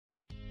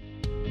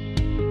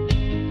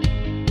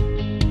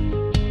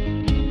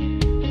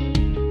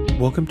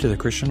Welcome to the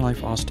Christian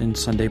Life Austin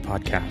Sunday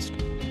Podcast.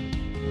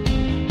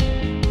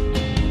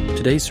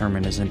 Today's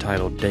sermon is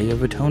entitled Day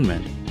of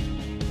Atonement,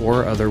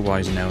 or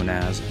otherwise known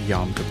as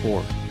Yom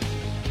Kippur.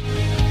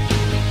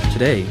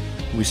 Today,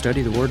 we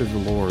study the Word of the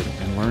Lord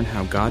and learn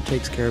how God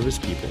takes care of His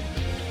people.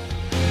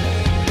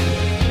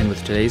 And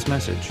with today's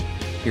message,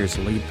 here's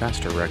lead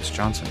pastor Rex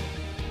Johnson.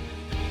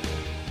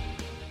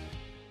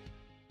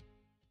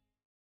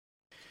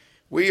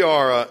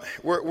 We're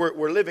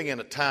living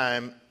in a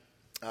time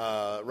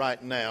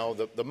right now,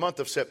 the month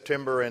of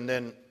September and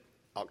then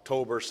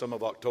October, some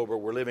of October,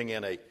 we're living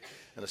in a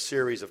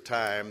series of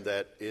time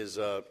that is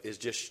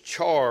just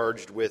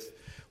charged with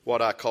what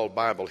I call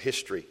Bible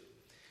history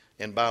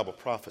and Bible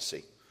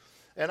prophecy.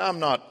 And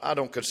I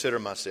don't consider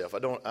myself,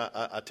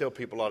 I tell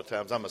people a lot of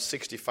times, I'm a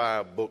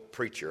 65 book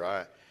preacher.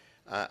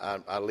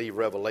 I leave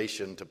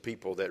Revelation to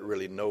people that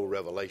really know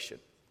Revelation.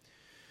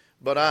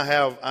 But I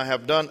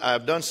have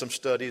done some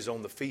studies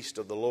on the Feast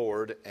of the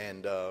Lord,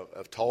 and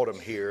I've taught them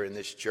here in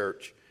this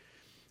church.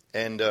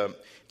 And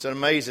it's an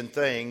amazing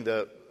thing.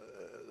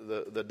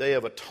 The Day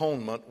of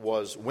Atonement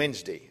was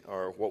Wednesday,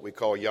 or what we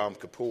call Yom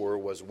Kippur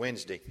was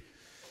Wednesday.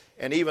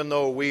 And even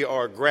though we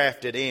are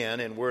grafted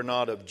in and we're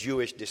not of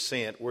Jewish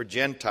descent, we're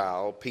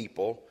Gentile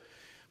people,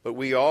 but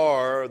we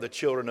are the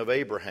children of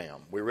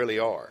Abraham. We really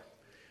are.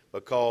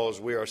 Because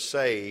we are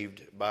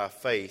saved by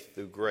faith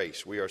through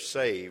grace. We are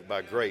saved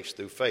by grace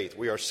through faith.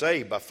 We are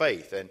saved by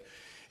faith.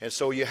 And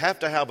so you have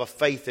to have a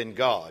faith in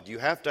God. You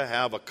have to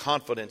have a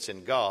confidence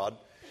in God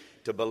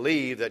to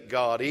believe that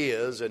God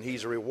is, and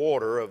He's a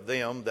rewarder of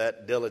them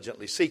that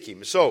diligently seek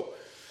Him. So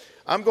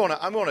I'm going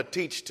to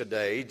teach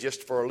today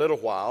just for a little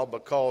while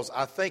because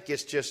I think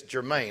it's just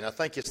germane. I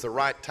think it's the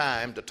right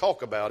time to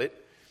talk about it.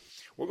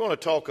 We're going to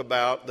talk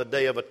about the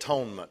Day of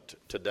Atonement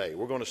today.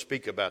 We're going to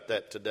speak about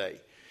that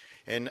today.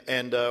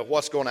 And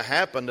what's going to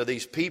happen to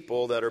these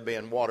people that are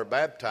being water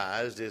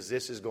baptized is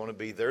this is going to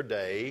be their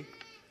day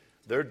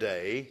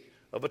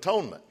of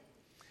atonement.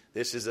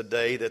 This is a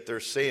day that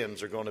their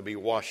sins are going to be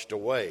washed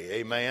away.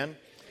 Amen?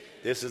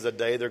 This is a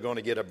day they're going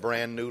to get a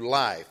brand new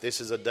life. This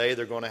is a day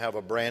they're going to have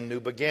a brand new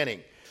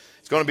beginning.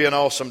 It's going to be an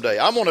awesome day.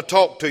 I'm going to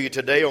talk to you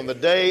today on the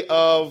Day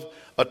of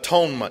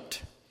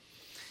Atonement.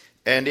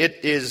 And it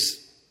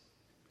is,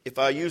 if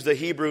I use the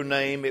Hebrew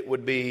name, it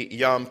would be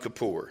Yom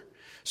Kippur.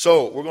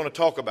 So we're going to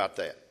talk about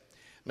that.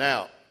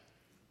 Now,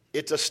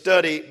 it's a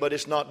study, but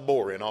it's not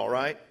boring, all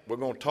right? We're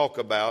going to talk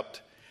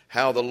about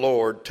how the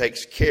Lord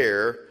takes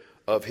care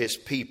of His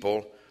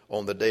people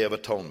on the Day of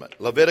Atonement.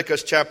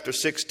 Leviticus chapter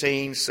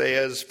 16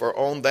 says, "For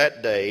on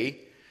that day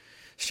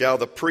shall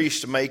the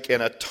priest make an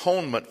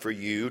atonement for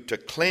you to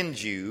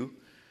cleanse you,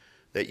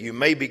 that you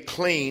may be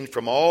clean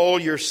from all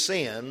your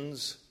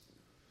sins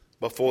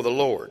before the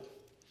Lord.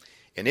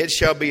 And it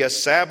shall be a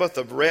Sabbath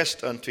of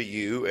rest unto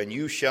you, and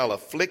you shall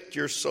afflict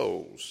your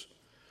souls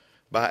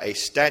by a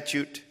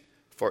statute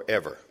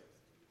forever."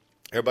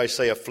 Everybody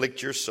say,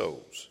 afflict your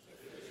souls.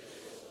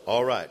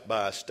 All right,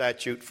 by a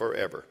statute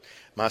forever.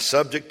 My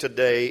subject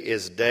today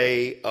is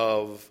Day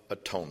of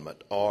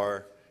Atonement,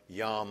 or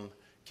Yom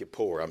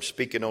Kippur. I'm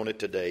speaking on it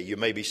today. You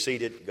may be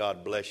seated.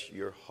 God bless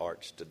your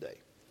hearts today.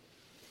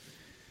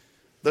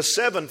 The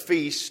 7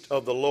 feasts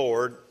of the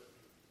Lord,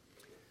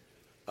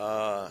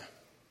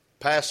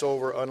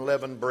 Passover,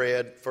 unleavened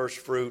bread, first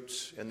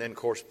fruits, and then, of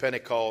course,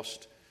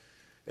 Pentecost,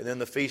 and then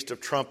the Feast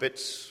of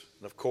Trumpets,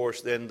 and, of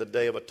course, then the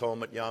Day of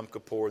Atonement, Yom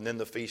Kippur, and then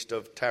the Feast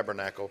of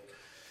Tabernacle.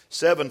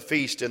 7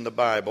 feasts in the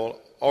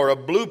Bible are a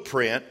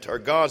blueprint, or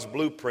God's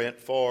blueprint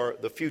for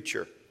the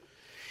future.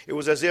 It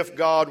was as if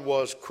God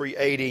was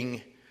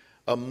creating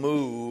a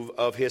move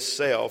of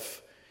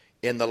Himself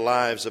in the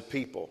lives of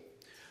people.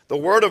 The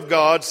Word of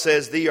God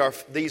says these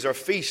are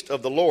feasts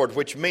of the Lord,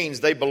 which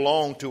means they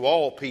belong to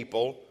all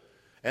people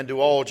and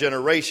to all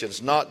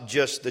generations, not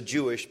just the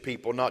Jewish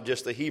people, not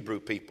just the Hebrew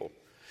people.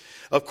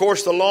 Of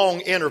course, the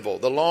long interval,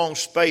 the long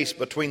space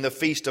between the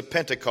Feast of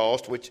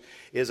Pentecost, which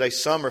is a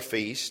summer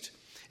feast,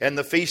 and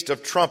the Feast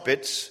of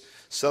Trumpets,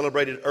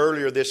 celebrated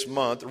earlier this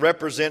month,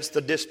 represents the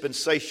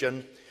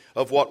dispensation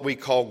of what we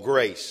call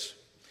grace.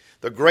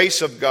 The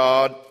grace of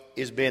God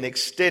is being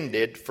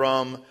extended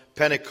from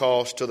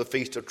Pentecost to the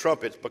Feast of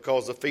Trumpets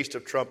because the Feast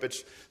of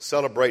Trumpets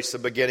celebrates the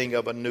beginning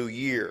of a new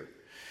year.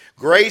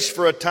 Grace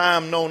for a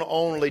time known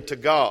only to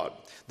God.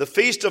 The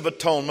Feast of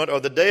Atonement, or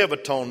the Day of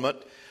Atonement,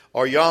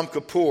 or Yom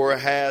Kippur,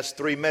 has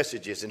 3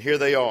 messages, and here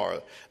they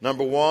are.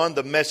 Number 1,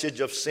 the message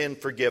of sin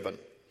forgiven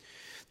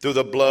through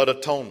the blood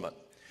atonement.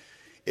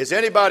 Is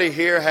anybody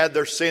here had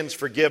their sins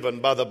forgiven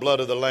by the blood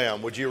of the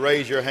Lamb? Would you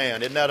raise your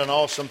hand? Isn't that an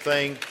awesome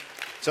thing?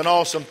 It's an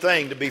awesome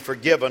thing to be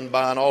forgiven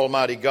by an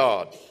almighty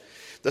God.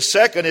 The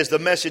second is the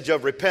message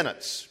of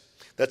repentance.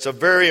 That's a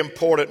very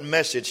important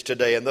message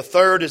today. And the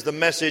third is the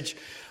message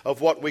of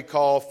what we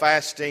call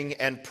fasting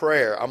and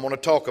prayer. I'm going to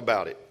talk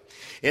about it.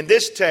 In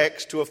this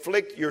text, to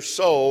afflict your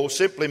soul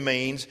simply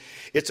means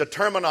it's a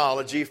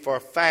terminology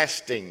for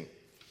fasting.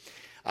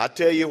 I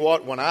tell you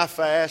what, when I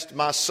fast,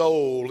 my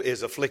soul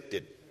is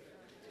afflicted.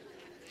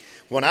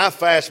 When I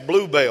fast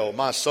bluebell,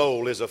 my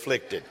soul is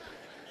afflicted.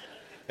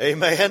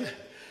 Amen.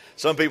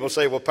 Some people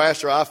say, well,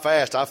 Pastor, I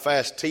fast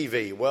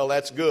TV. Well,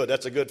 that's good.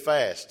 That's a good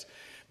fast.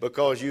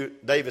 Because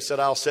David said,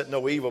 I'll set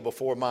no evil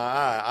before my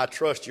eye. I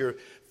trust you're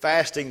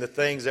fasting the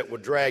things that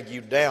would drag you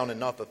down and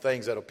not the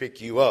things that will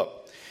pick you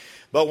up.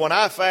 But when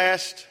I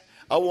fast,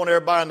 I want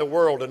everybody in the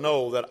world to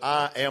know that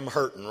I am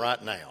hurting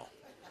right now.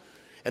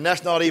 And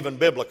that's not even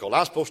biblical.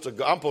 I'm supposed to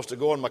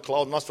go in my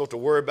closet. I'm not supposed to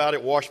worry about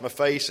it, wash my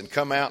face, and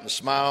come out and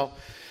smile.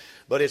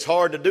 But it's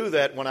hard to do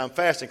that when I'm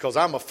fasting because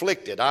I'm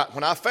afflicted.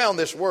 When I found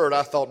this word,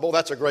 I thought, boy,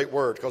 that's a great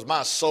word because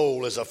my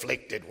soul is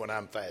afflicted when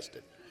I'm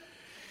fasted.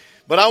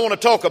 But I want to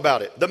talk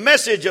about it. The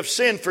message of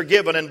sin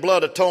forgiven and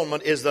blood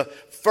atonement is the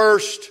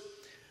first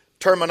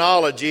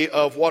terminology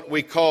of what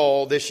we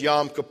call this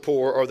Yom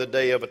Kippur or the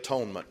Day of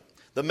Atonement.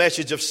 The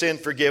message of sin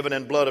forgiven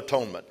and blood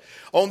atonement.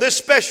 On this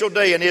special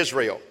day in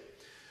Israel,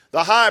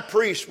 the high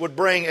priest would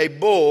bring a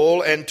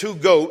bull and 2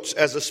 goats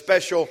as a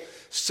special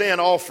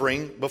sin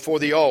offering before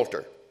the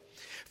altar.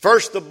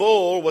 First, the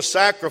bull was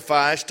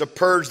sacrificed to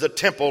purge the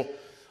temple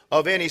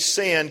of any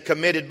sin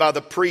committed by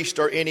the priest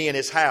or any in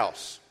his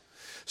house.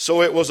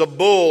 So it was a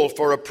bull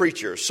for a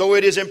preacher. So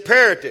it is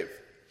imperative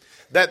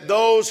that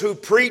those who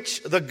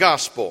preach the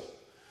gospel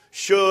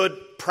should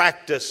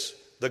practice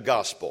the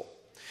gospel.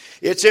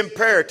 It's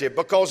imperative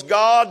because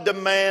God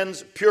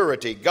demands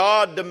purity.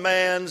 God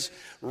demands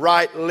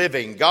right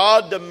living.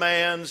 God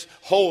demands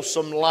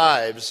wholesome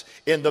lives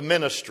in the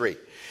ministry.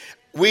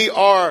 We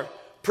are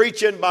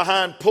preaching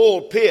behind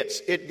pulpits.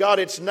 It got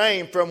its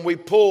name from we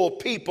pull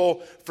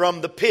people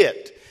from the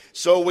pit.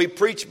 So we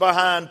preach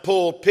behind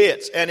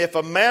pulpits. And if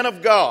a man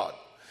of God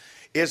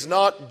is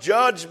not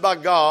judged by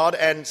God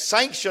and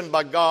sanctioned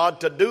by God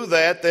to do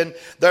that, then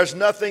there's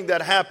nothing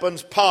that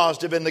happens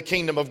positive in the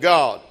kingdom of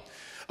God.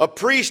 A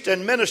priest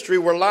and ministry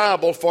were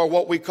liable for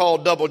what we call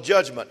double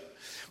judgment.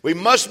 We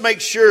must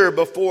make sure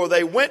before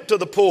they went to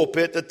the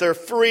pulpit that they're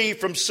free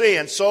from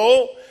sin.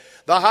 So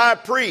the high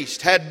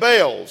priest had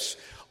bells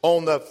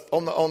on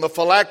the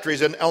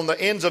phylacteries and on the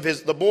ends of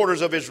the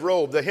borders of his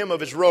robe, the hem of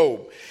his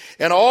robe.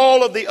 And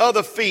all of the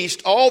other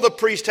feast, all the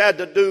priest had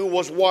to do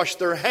was wash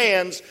their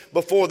hands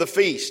before the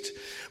feast.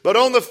 But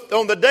on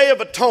the Day of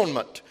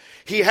Atonement,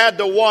 he had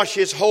to wash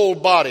his whole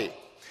body.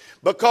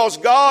 Because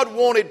God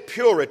wanted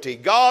purity.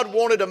 God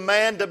wanted a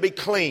man to be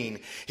clean.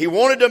 He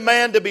wanted a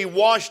man to be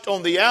washed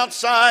on the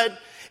outside,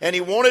 and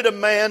he wanted a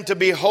man to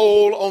be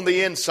whole on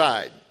the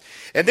inside.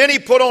 And then he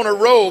put on a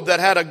robe that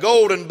had a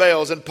golden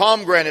bells and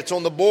pomegranates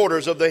on the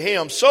borders of the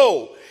hem.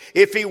 So,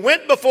 if he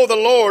went before the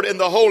Lord in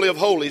the Holy of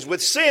Holies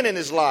with sin in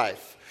his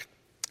life,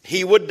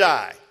 he would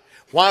die.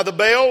 Why the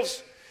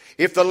bells?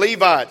 If the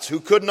Levites, who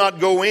could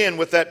not go in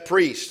with that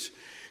priest,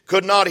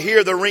 could not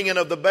hear the ringing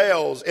of the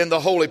bells in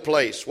the holy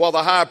place while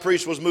the high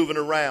priest was moving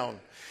around,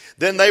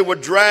 then they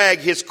would drag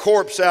his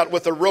corpse out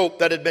with a rope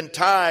that had been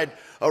tied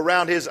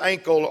around his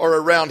ankle or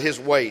around his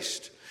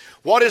waist.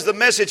 What is the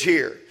message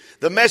here?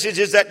 The message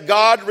is that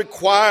God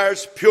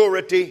requires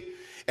purity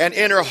and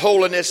inner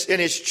holiness in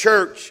his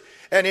church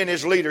and in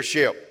his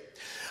leadership.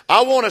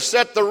 I want to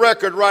set the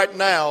record right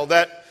now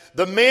that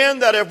the men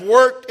that have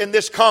worked in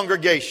this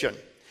congregation,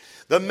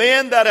 the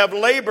men that have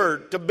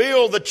labored to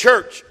build the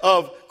church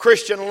of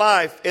Christian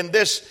life in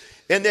this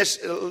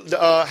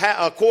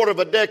a quarter of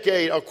a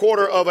decade, a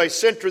quarter of a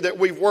century that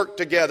we've worked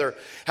together,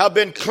 have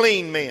been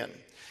clean men,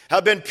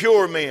 have been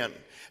pure men,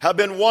 have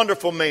been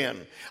wonderful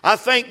men. I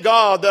thank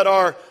God that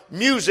our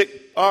music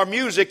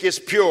is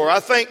pure. I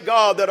thank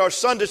God that our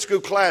Sunday school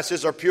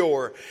classes are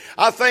pure.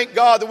 I thank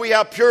God that we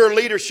have pure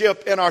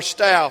leadership in our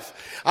staff.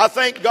 I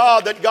thank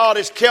God that God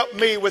has kept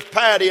me with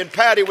Patty and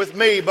Patty with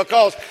me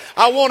because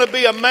I want to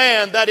be a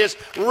man that is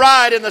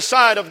right in the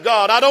sight of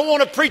God. I don't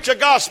want to preach a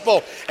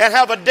gospel and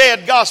have a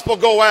dead gospel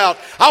go out.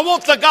 I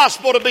want the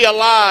gospel to be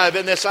alive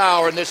in this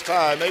hour and this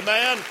time.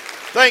 Amen.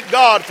 Thank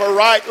God for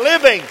right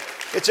living.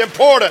 It's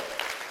important.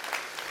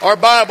 Our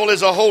Bible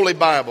is a holy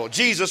Bible.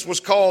 Jesus was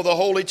called the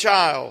Holy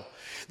Child.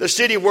 The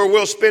city where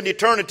we'll spend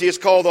eternity is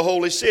called the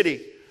Holy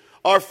City.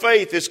 Our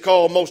faith is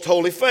called Most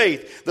Holy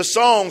Faith. The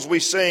songs we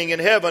sing in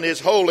heaven is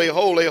Holy,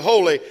 Holy,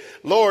 Holy,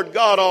 Lord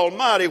God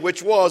Almighty,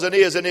 which was and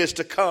is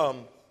to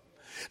come.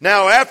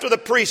 Now, after the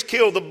priest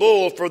killed the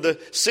bull for the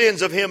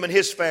sins of him and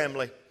his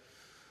family,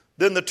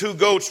 then the 2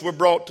 goats were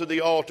brought to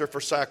the altar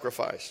for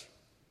sacrifice.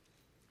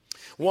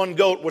 1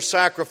 goat was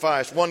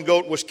sacrificed. 1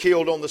 goat was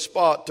killed on the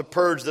spot to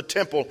purge the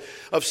temple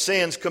of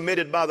sins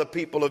committed by the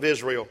people of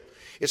Israel.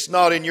 It's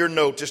not in your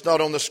notes. It's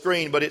not on the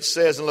screen, but it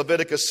says in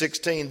Leviticus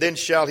 16, then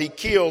shall he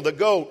kill the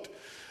goat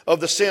of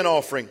the sin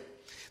offering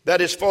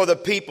that is for the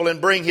people and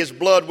bring his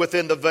blood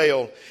within the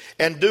veil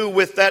and do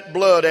with that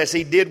blood as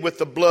he did with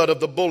the blood of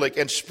the bullock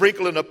and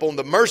sprinkle it upon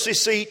the mercy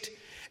seat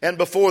and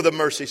before the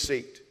mercy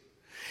seat.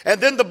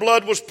 And then the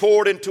blood was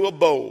poured into a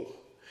bowl,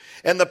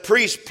 and the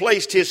priest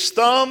placed his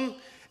thumb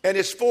and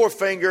his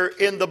forefinger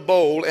in the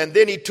bowl, and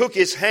then he took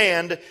his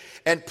hand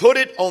and put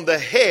it on the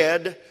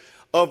head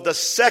of the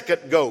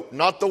second goat,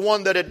 not the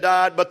one that had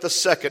died, but the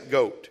second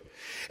goat.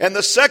 And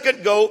the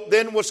second goat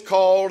then was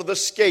called the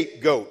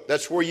scapegoat.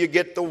 That's where you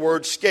get the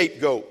word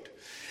scapegoat.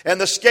 And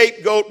the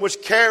scapegoat was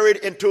carried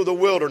into the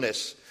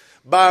wilderness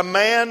by a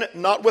man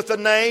not with a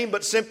name,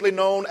 but simply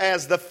known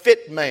as the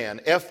fit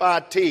man,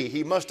 F-I-T.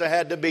 He must have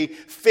had to be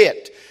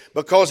fit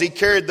because he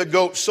carried the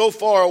goat so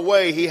far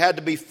away he had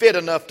to be fit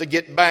enough to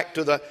get back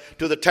to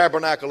the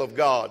tabernacle of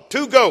God.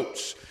 2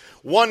 goats,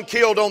 one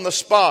killed on the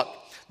spot,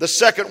 the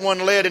second one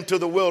led into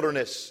the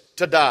wilderness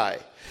to die.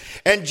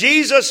 And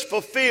Jesus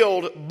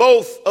fulfilled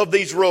both of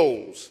these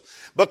roles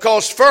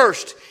because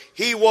first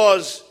he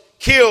was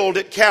killed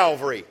at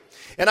Calvary.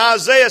 And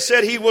Isaiah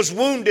said he was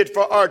wounded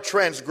for our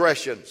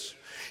transgressions.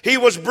 He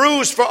was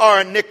bruised for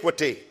our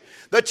iniquity.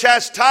 The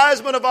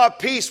chastisement of our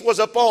peace was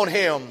upon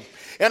him.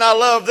 And I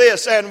love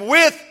this. And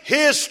with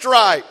his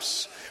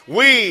stripes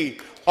we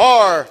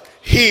are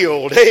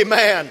healed.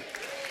 Amen.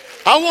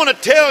 I want to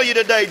tell you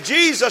today,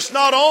 Jesus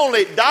not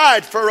only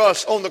died for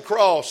us on the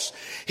cross,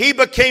 he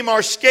became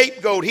our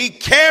scapegoat. He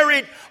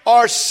carried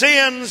our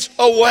sins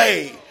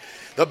away.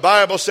 The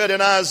Bible said in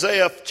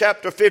Isaiah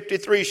chapter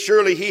 53,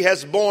 surely he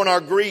has borne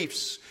our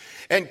griefs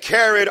and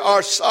carried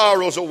our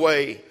sorrows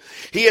away.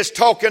 He is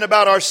talking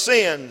about our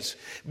sins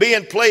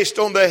being placed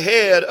on the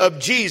head of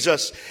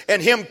Jesus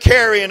and him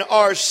carrying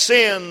our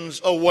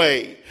sins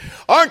away.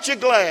 Aren't you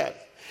glad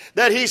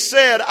that he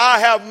said, I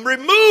have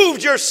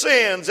removed your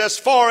sins as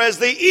far as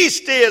the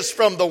east is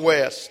from the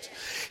west?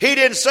 He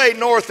didn't say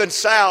north and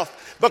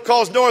south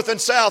because north and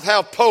south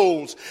have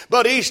poles,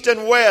 but east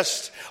and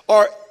west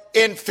are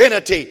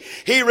infinity.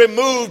 He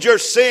removed your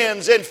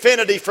sins,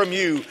 infinity, from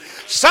you.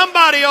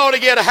 Somebody ought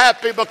to get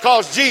happy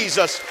because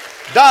Jesus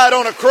died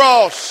on a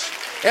cross.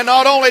 And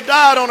not only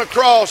died on a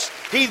cross,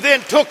 he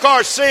then took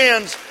our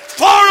sins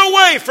far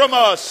away from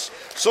us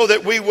so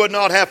that we would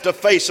not have to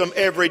face them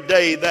every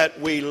day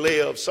that we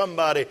live.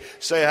 Somebody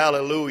say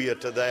hallelujah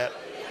to that.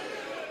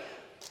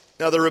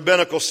 Now the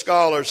rabbinical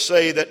scholars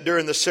say that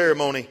during the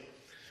ceremony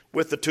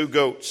with the 2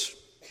 goats,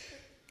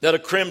 that a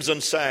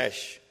crimson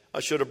sash,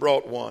 I should have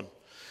brought one,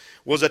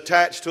 was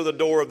attached to the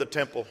door of the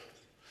temple.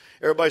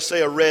 Everybody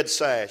say a red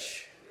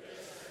sash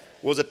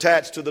was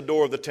attached to the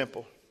door of the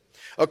temple.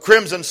 A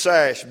crimson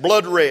sash,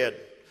 blood red,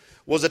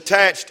 was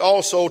attached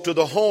also to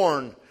the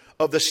horn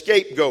of the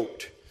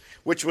scapegoat,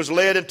 which was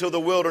led into the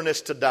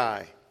wilderness to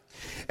die.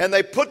 And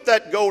they put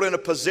that goat in a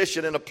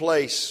position, in a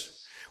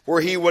place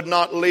where he would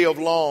not live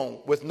long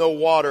with no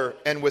water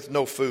and with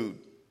no food.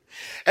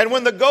 And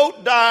when the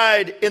goat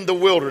died in the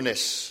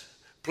wilderness,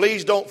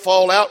 please don't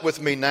fall out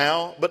with me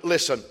now, but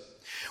listen.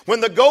 When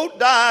the goat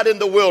died in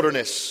the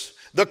wilderness,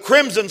 the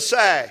crimson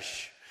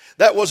sash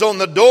that was on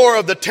the door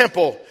of the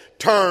temple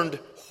turned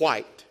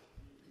white.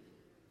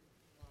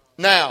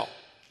 Now,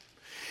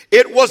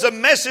 it was a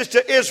message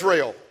to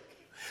Israel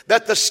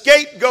that the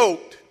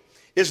scapegoat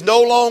is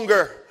no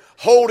longer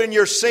holding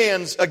your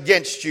sins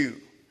against you.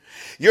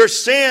 Your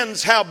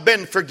sins have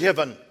been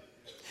forgiven.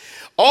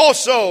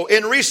 Also,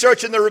 in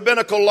researching the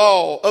rabbinical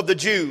law of the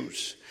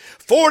Jews,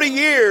 40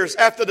 years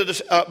after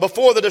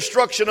before the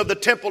destruction of the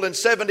temple in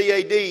 70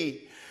 AD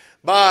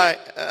by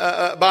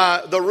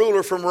the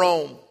ruler from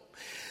Rome,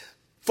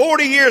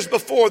 40 years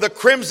before, the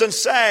crimson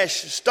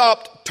sash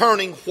stopped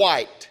turning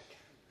white.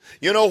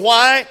 You know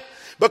why?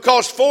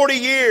 Because 40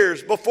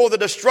 years before the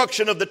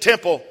destruction of the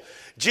temple,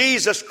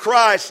 Jesus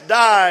Christ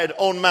died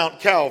on Mount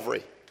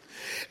Calvary.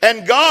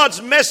 And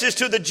God's message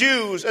to the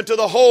Jews and to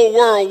the whole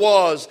world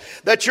was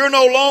that you're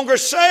no longer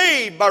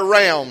saved by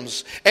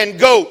rams and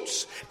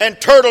goats and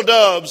turtle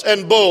doves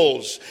and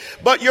bulls,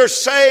 but you're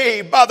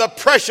saved by the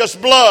precious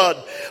blood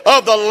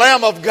of the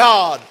Lamb of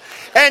God.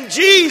 And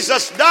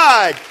Jesus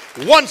died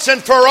once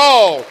and for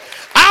all.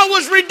 I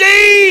was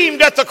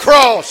redeemed at the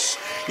cross.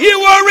 You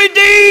were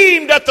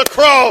redeemed at the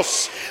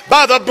cross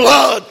by the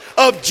blood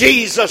of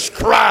Jesus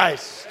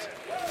Christ.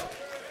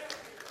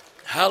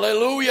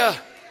 Hallelujah.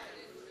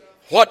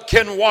 What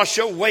can wash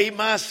away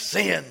my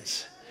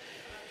sins?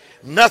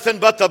 Nothing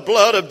but the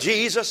blood of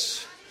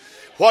Jesus.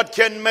 What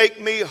can make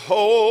me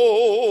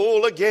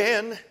whole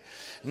again?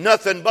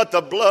 Nothing but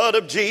the blood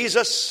of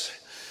Jesus.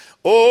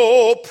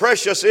 Oh,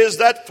 precious is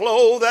that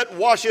flow that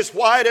washes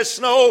white as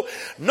snow.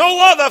 No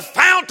other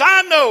fount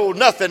I know,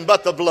 nothing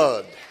but the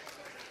blood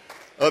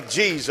of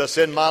Jesus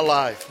in my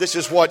life. This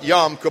is what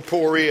Yom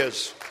Kippur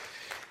is.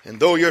 And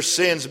though your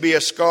sins be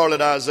as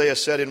scarlet, Isaiah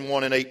said in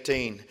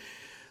 1:18,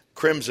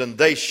 crimson,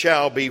 they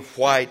shall be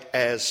white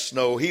as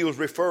snow. He was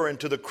referring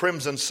to the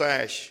crimson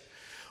sash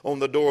on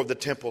the door of the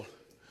temple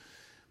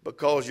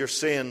because your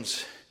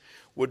sins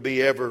would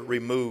be ever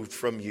removed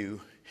from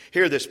you.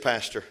 Hear this,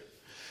 Pastor.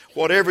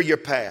 Whatever your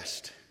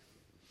past,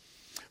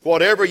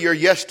 whatever your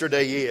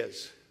yesterday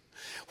is,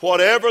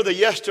 whatever the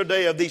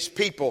yesterday of these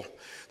people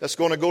that's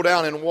going to go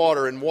down in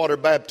water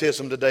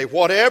baptism today,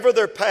 whatever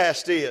their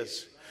past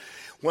is,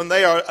 when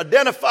they are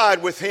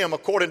identified with Him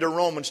according to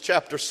Romans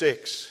chapter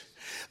 6,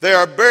 they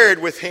are buried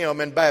with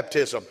Him in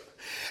baptism,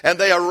 and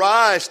they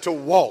arise to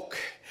walk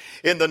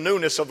in the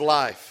newness of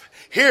life.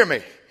 Hear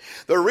me.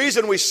 The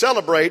reason we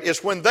celebrate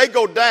is when they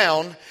go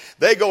down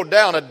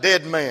a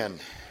dead man.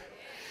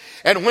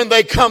 And when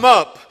they come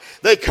up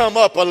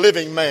a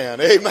living man.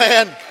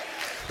 Amen.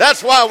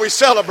 That's why we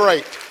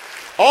celebrate.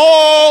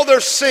 All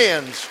their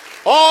sins,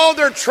 all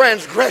their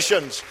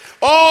transgressions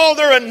All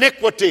their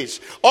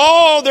iniquities,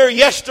 all their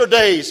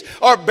yesterdays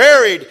are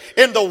buried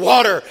in the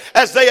water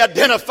as they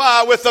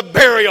identify with the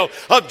burial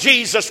of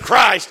Jesus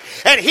Christ.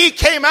 And He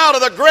came out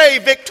of the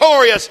grave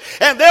victorious,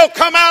 and they'll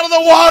come out of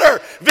the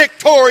water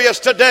victorious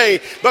today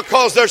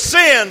because their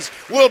sins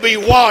will be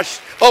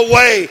washed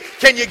away.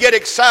 Can you get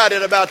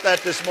excited about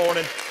that this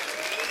morning?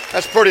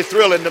 That's pretty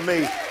thrilling to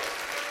me.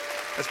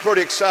 That's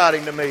pretty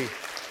exciting to me.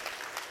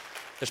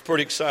 It's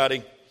pretty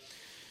exciting.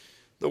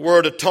 The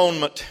word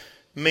atonement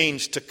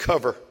means to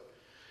cover.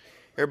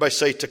 Everybody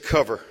say to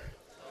cover.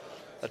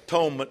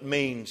 Atonement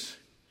means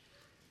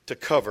to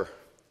cover.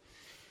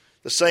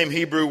 The same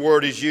Hebrew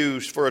word is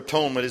used for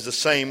atonement is the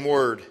same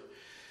word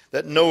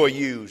that Noah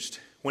used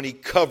when he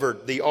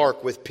covered the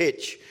ark with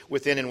pitch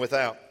within and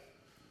without.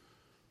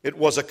 It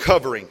was a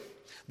covering.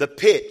 The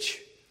pitch,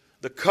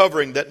 the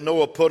covering that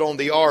Noah put on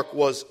the ark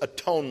was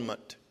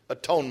atonement.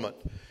 Atonement.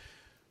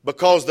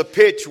 Because the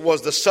pitch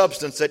was the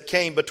substance that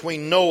came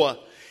between Noah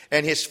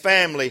and his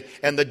family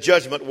and the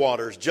judgment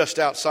waters just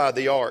outside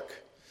the ark.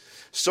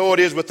 So it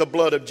is with the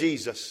blood of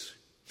Jesus.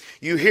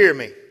 You hear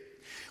me?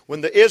 When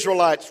the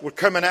Israelites were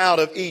coming out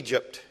of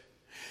Egypt,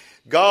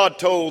 God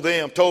told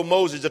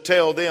Moses to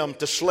tell them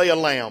to slay a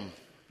lamb.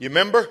 You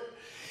remember?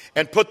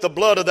 And put the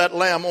blood of that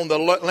lamb on the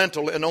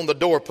lintel and on the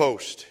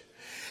doorpost.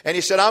 And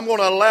He said, I'm going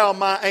to allow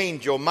my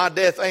angel, my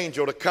death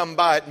angel, to come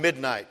by at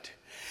midnight.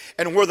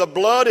 And where the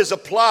blood is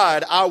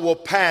applied, I will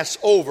pass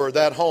over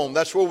that home.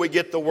 That's where we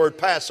get the word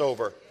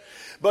Passover.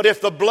 But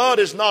if the blood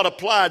is not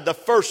applied, the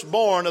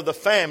firstborn of the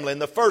family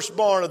and the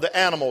firstborn of the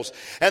animals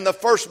and the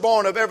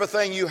firstborn of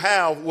everything you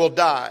have will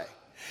die.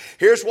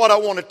 Here's what I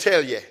want to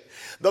tell you.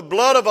 The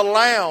blood of a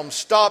lamb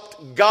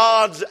stopped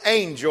God's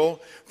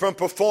angel from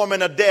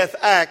performing a death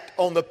act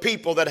on the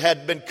people that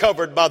had been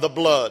covered by the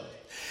blood.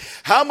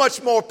 How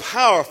much more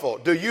powerful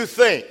do you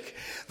think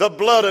the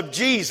blood of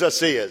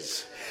Jesus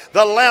is?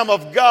 The Lamb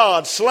of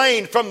God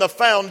slain from the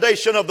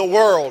foundation of the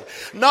world.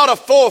 Not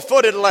a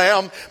 4-footed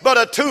lamb, but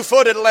a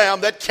 2-footed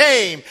lamb that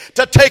came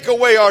to take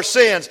away our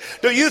sins.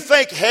 Do you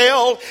think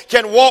hell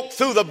can walk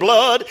through the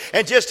blood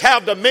and just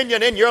have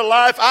dominion in your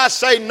life? I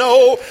say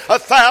no,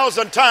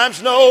 1,000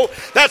 times no.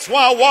 That's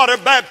why water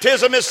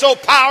baptism is so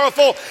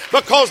powerful,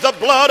 because the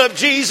blood of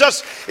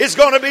Jesus is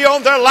going to be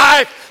on their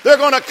life. They're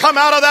going to come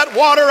out of that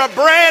water a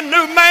brand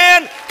new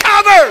man,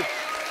 covered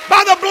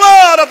by the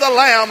blood of the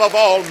Lamb of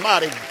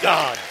Almighty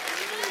God.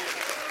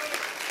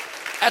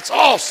 That's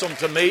awesome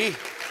to me.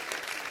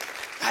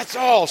 That's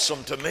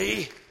awesome to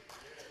me.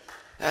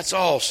 That's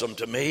awesome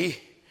to me.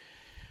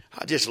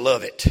 I just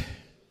love it.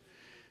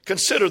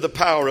 Consider the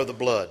power of the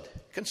blood.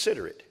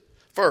 Consider it.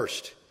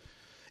 First,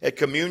 at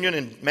communion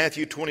in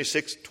Matthew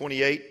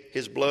 26:28,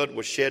 His blood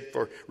was shed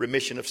for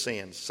remission of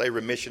sins. Say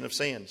remission of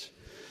sins.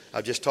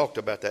 I've just talked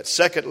about that.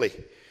 Secondly,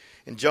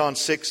 in John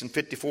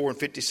 6:54 and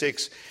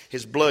 56,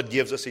 His blood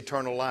gives us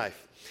eternal life.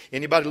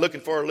 Anybody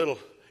looking for a little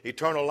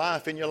eternal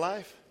life in your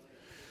life?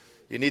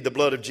 You need the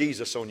blood of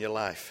Jesus on your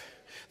life.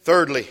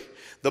 Thirdly,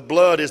 the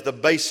blood is the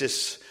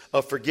basis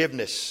of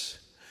forgiveness.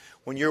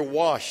 When you're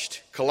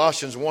washed,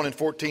 Colossians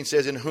 1:14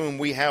 says, in whom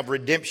we have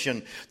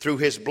redemption through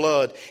His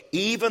blood,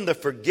 even the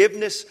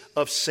forgiveness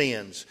of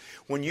sins.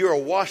 When you are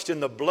washed in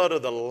the blood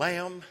of the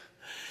Lamb,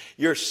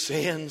 your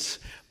sins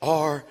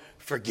are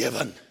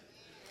forgiven.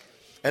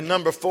 And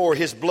number 4,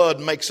 His blood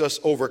makes us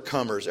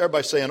overcomers.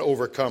 Everybody say an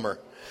overcomer.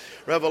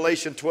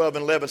 Revelation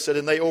 12:11 said,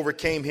 and they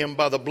overcame Him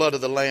by the blood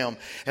of the Lamb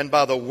and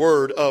by the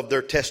word of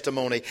their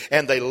testimony.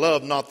 And they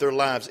loved not their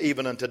lives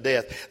even unto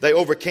death. They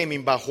overcame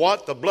Him by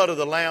what? The blood of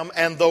the Lamb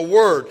and the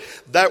word.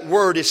 That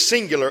word is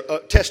singular,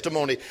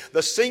 testimony.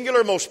 The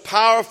singular most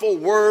powerful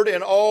word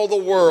in all the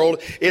world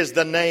is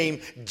the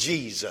name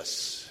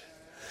Jesus.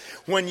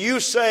 When you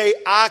say,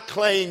 I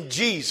claim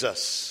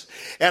Jesus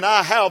and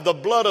I have the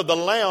blood of the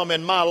Lamb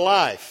in my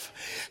life,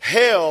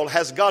 hell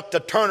has got to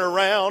turn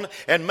around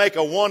and make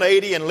a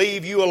 180 and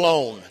leave you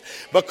alone.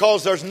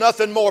 Because there's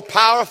nothing more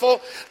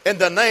powerful in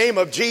the name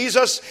of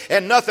Jesus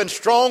and nothing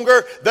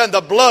stronger than the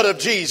blood of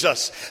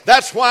Jesus.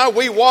 That's why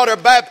we water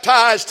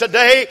baptize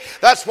today.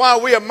 That's why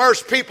we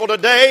immerse people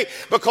today.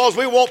 Because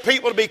we want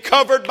people to be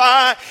covered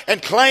by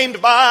and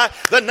claimed by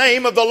the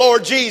name of the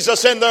Lord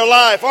Jesus in their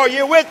life. Are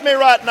you with me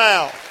right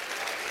now?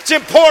 It's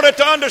important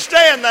to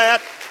understand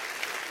that.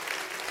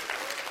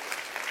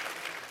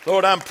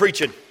 Lord, I'm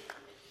preaching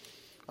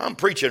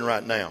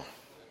right now.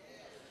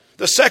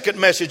 The second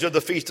message of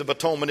the Feast of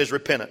Atonement is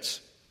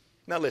repentance.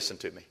 Now listen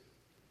to me.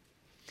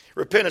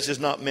 Repentance is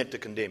not meant to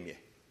condemn you.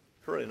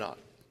 It's really not.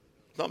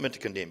 It's not meant to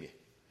condemn you.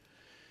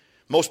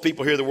 Most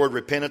people hear the word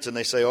repentance and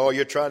they say, oh,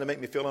 you're trying to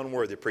make me feel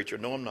unworthy, preacher.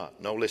 No, I'm not.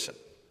 No, listen.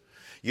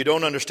 You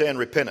don't understand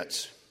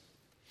repentance.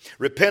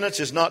 Repentance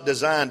is not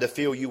designed to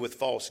fill you with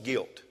false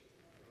guilt.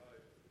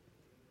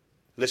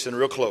 Listen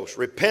real close.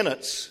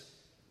 Repentance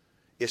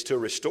is to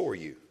restore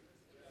you.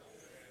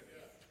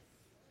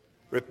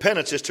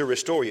 Repentance is to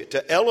restore you,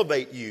 to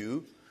elevate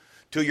you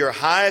to your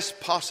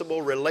highest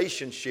possible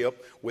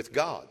relationship with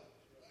God.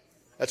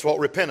 That's what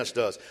repentance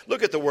does.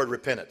 Look at the word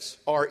repentance.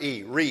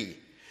 R-E,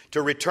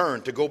 to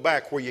return, to go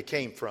back where you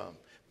came from.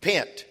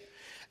 Pent,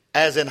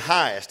 as in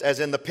highest, as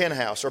in the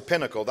penthouse or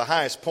pinnacle, the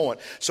highest point.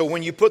 So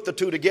when you put the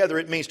two together,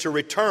 it means to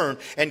return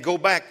and go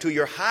back to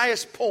your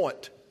highest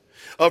point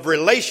of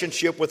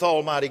relationship with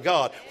Almighty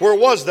God. Where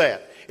was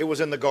that? It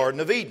was in the Garden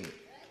of Eden.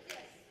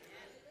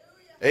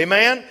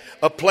 Amen?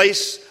 A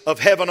place of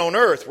heaven on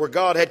earth where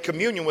God had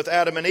communion with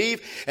Adam and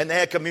Eve and they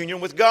had communion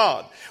with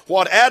God.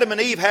 What Adam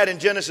and Eve had in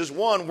Genesis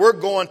 1, we're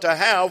going to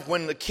have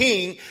when the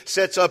king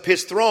sets up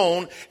his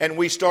throne and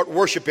we start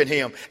worshiping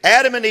him.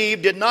 Adam and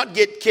Eve did not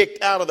get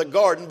kicked out of the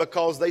garden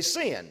because they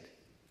sinned.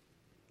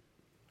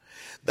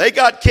 They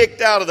got kicked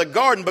out of the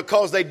garden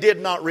because they did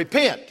not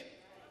repent.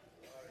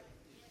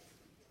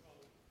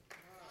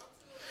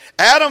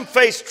 Adam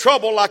faced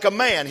trouble like a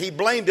man. He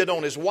blamed it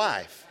on his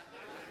wife.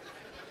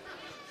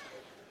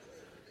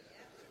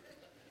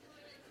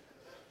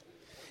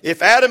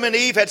 If Adam and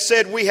Eve had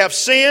said, we have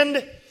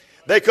sinned,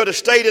 they could have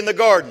stayed in the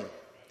garden.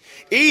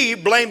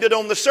 Eve blamed it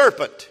on the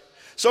serpent.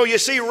 So you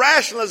see,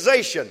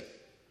 rationalization,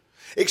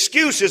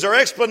 excuses or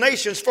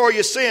explanations for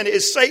your sin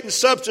is Satan's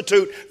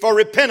substitute for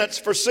repentance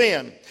for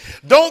sin.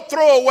 Don't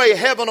throw away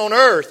heaven on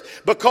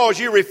earth because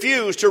you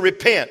refuse to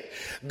repent.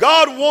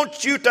 God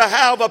wants you to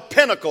have a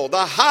pinnacle,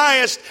 the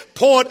highest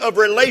point of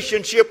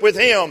relationship with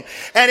Him.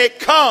 And it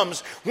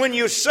comes when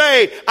you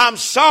say, I'm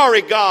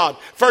sorry, God,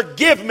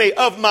 forgive me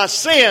of my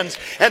sins.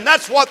 And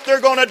that's what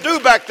they're going to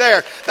do back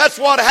there. That's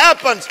what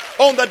happens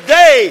on the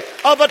Day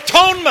of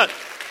Atonement.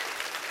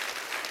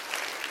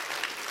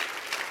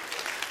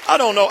 I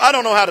don't know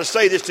how to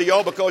say this to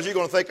y'all because you're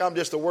going to think I'm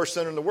just the worst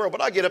sinner in the world. But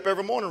I get up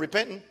every morning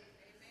repenting.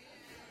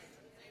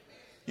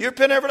 You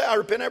repent every day? I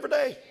repent every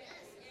day.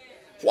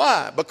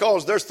 Why?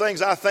 Because there's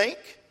things I think.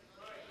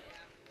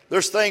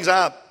 There's things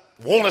I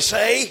want to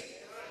say.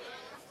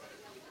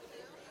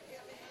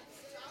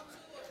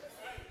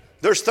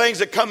 There's things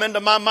that come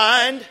into my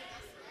mind.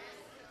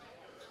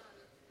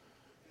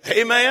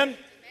 Amen.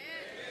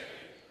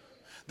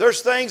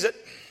 There's things that,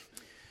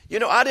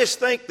 I just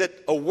think that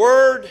a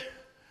word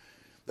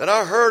that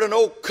I heard an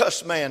old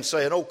cuss man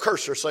say, an old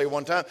curser say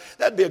one time,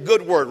 that'd be a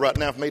good word right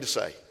now for me to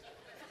say.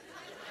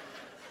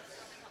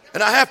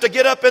 And I have to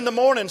get up in the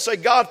morning and say,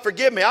 God,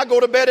 forgive me. I go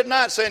to bed at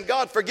night saying,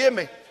 God, forgive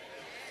me.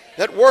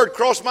 That word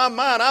crossed my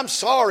mind. I'm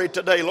sorry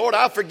today, Lord.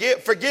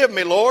 Forgive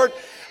me, Lord.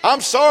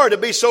 I'm sorry to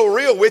be so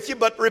real with you,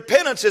 but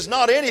repentance is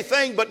not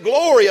anything but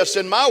glorious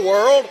in my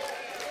world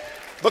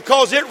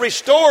because it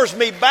restores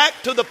me back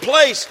to the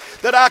place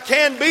that I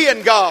can be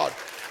in God.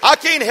 I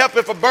can't help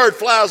if a bird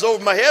flies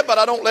over my head, but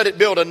I don't let it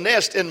build a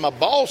nest in my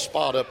bald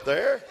spot up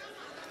there.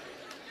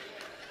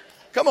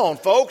 Come on,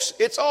 folks.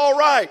 It's all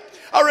right.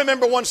 I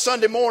remember one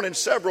Sunday morning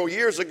several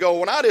years ago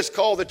when I just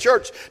called the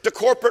church to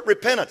corporate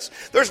repentance.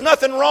 There's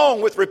nothing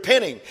wrong with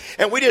repenting.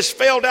 And we just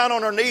fell down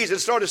on our knees and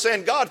started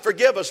saying, God,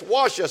 forgive us,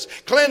 wash us,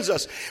 cleanse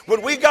us.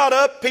 When we got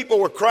up, people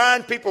were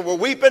crying, people were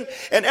weeping,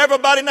 and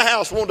everybody in the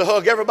house wanted to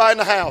hug everybody in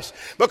the house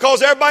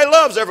because everybody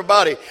loves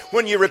everybody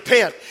when you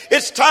repent.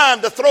 It's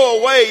time to throw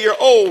away your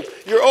old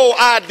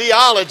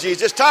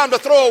ideologies. It's time to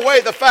throw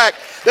away the fact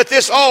that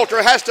this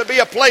altar has to be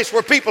a place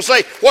where people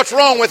say, what's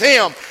wrong with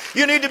him?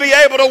 You need to be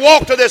able to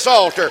walk to this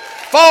altar,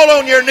 fall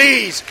on your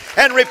knees,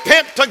 and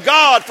repent to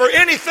God for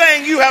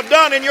anything you have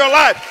done in your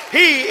life.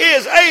 He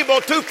is able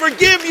to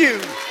forgive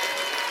you.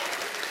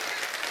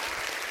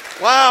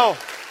 Wow.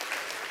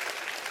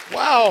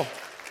 Wow.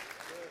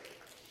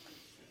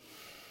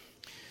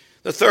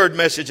 The third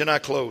message, and I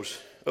close,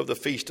 of the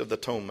Feast of the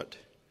Atonement,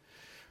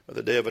 of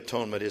the Day of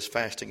Atonement, is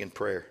fasting and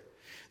prayer.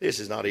 This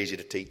is not easy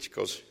to teach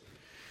because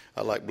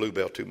I like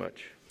Bluebell too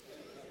much.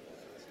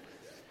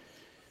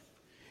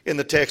 In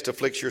the text,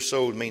 afflicts your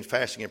soul means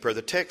fasting and prayer.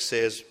 The text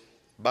says,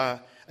 by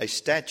a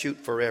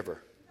statute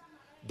forever.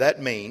 That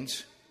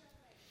means,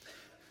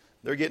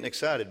 they're getting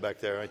excited back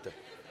there, aren't they?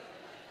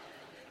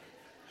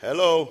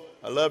 Hello,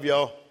 I love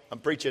y'all. I'm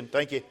preaching,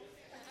 thank you.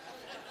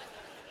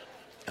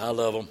 I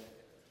love them.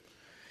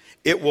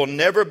 It will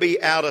never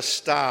be out of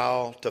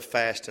style to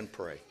fast and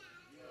pray.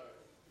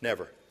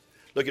 Never.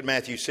 Look at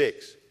Matthew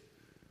 6.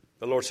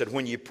 The Lord said,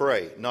 when you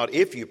pray, not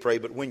if you pray,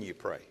 but when you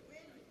pray.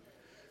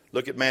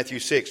 Look at Matthew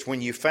 6.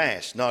 When you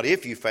fast, not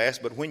if you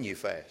fast, but when you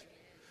fast.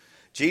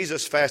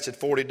 Jesus fasted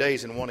 40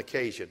 days in one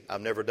occasion. I've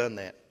never done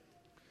that.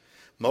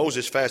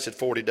 Moses fasted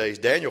 40 days.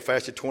 Daniel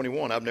fasted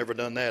 21. I've never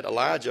done that.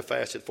 Elijah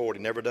fasted 40.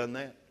 Never done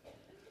that.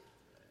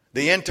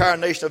 The entire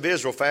nation of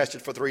Israel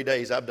fasted for 3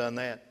 days. I've done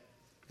that.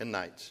 And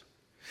nights.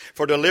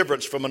 For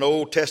deliverance from an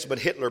Old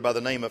Testament Hitler by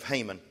the name of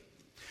Haman,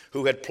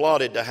 who had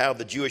plotted to have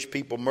the Jewish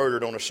people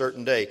murdered on a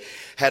certain day.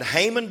 Had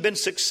Haman been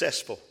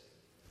successful,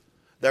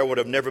 there would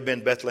have never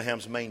been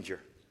Bethlehem's manger.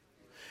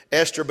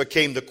 Esther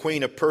became the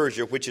queen of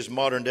Persia, which is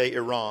modern-day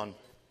Iran.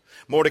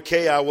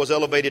 Mordecai was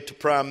elevated to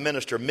prime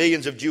minister.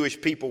 Millions of Jewish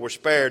people were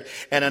spared,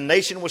 and a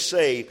nation was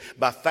saved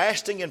by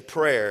fasting and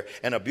prayer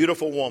and a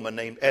beautiful woman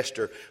named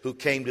Esther who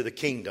came to the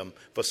kingdom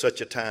for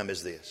such a time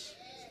as this.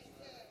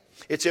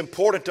 It's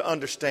important to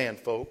understand,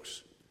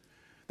 folks,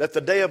 that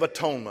the Day of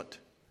Atonement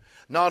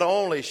not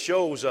only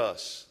shows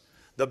us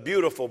the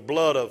beautiful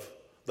blood of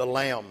the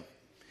Lamb,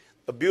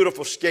 the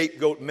beautiful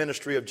scapegoat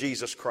ministry of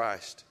Jesus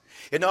Christ.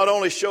 It not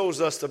only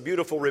shows us the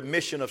beautiful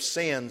remission of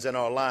sins in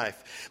our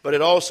life, but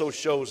it also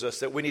shows us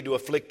that we need to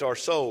afflict our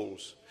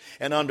souls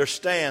and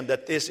understand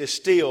that this is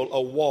still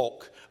a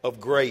walk of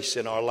grace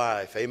in our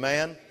life.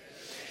 Amen?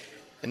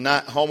 And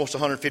almost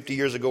 150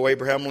 years ago,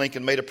 Abraham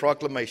Lincoln made a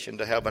proclamation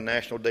to have a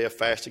national day of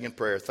fasting and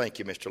prayer. Thank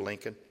you, Mr.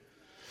 Lincoln.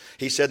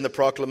 He said in the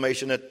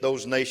proclamation that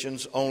those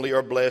nations only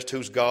are blessed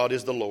whose God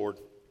is the Lord.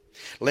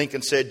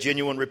 Lincoln said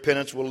genuine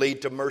repentance will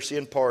lead to mercy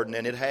and pardon,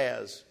 and it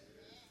has.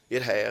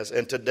 It has.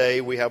 And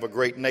today we have a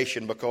great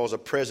nation because a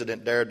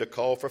president dared to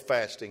call for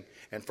fasting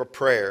and for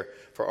prayer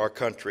for our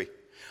country.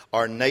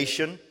 Our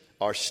nation,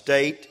 our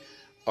state,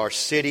 our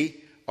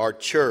city, our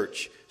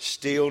church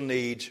still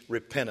needs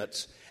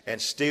repentance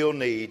and still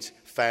needs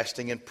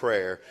fasting and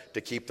prayer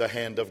to keep the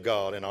hand of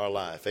God in our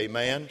life.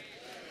 Amen?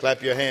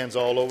 Clap your hands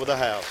all over the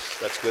house.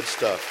 That's good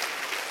stuff.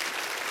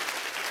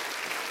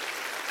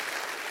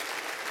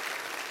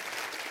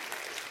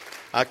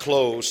 I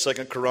close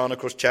 2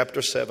 Chronicles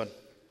chapter 7.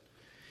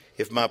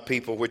 If my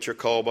people which are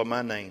called by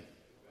my name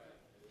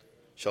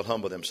shall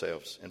humble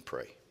themselves and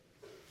pray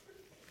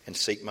and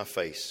seek my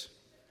face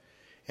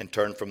and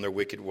turn from their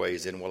wicked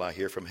ways, then will I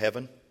hear from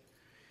heaven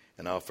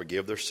and I'll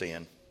forgive their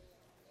sin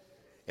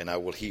and I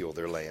will heal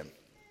their land.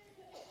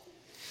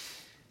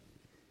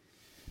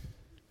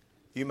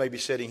 You may be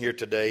sitting here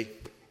today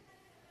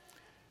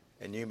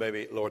and you may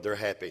be, Lord, they're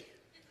happy.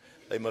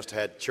 They must have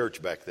had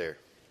church back there.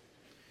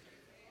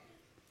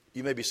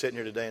 You may be sitting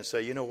here today and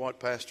say, you know what,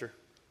 Pastor?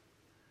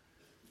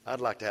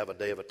 I'd like to have a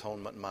day of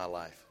atonement in my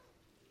life.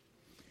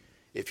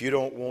 If you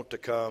don't want to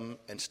come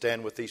and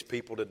stand with these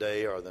people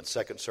today or the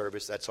second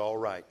service, that's all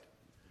right.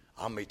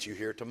 I'll meet you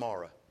here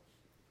tomorrow.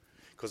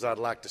 Because I'd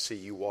like to see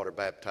you water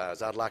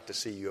baptized. I'd like to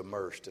see you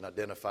immersed and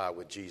identify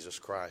with Jesus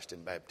Christ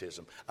in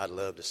baptism. I'd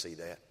love to see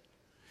that.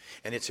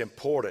 And it's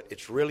important,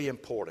 it's really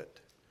important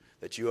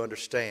that you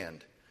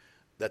understand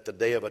that the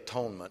Day of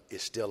Atonement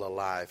is still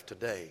alive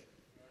today.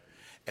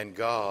 And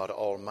God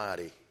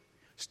Almighty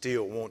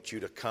still wants you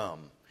to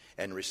come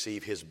and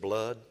receive His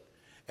blood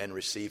and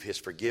receive His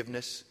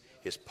forgiveness,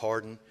 His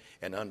pardon,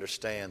 and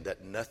understand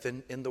that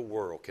nothing in the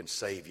world can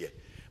save you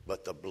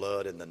but the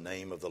blood in the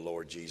name of the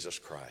Lord Jesus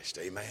Christ.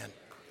 Amen?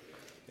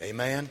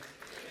 Amen?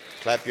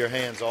 Clap your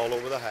hands all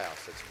over the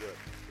house. That's good.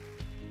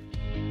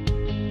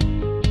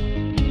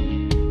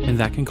 And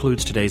that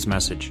concludes today's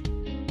message.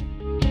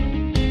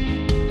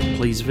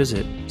 Please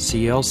visit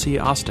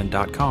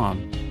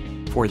clcaustin.com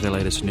for the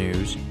latest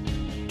news,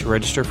 to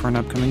register for an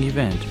upcoming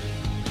event,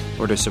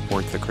 or to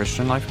support the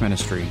Christian Life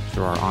Ministry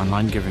through our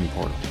online giving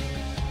portal.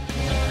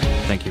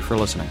 Thank you for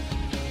listening.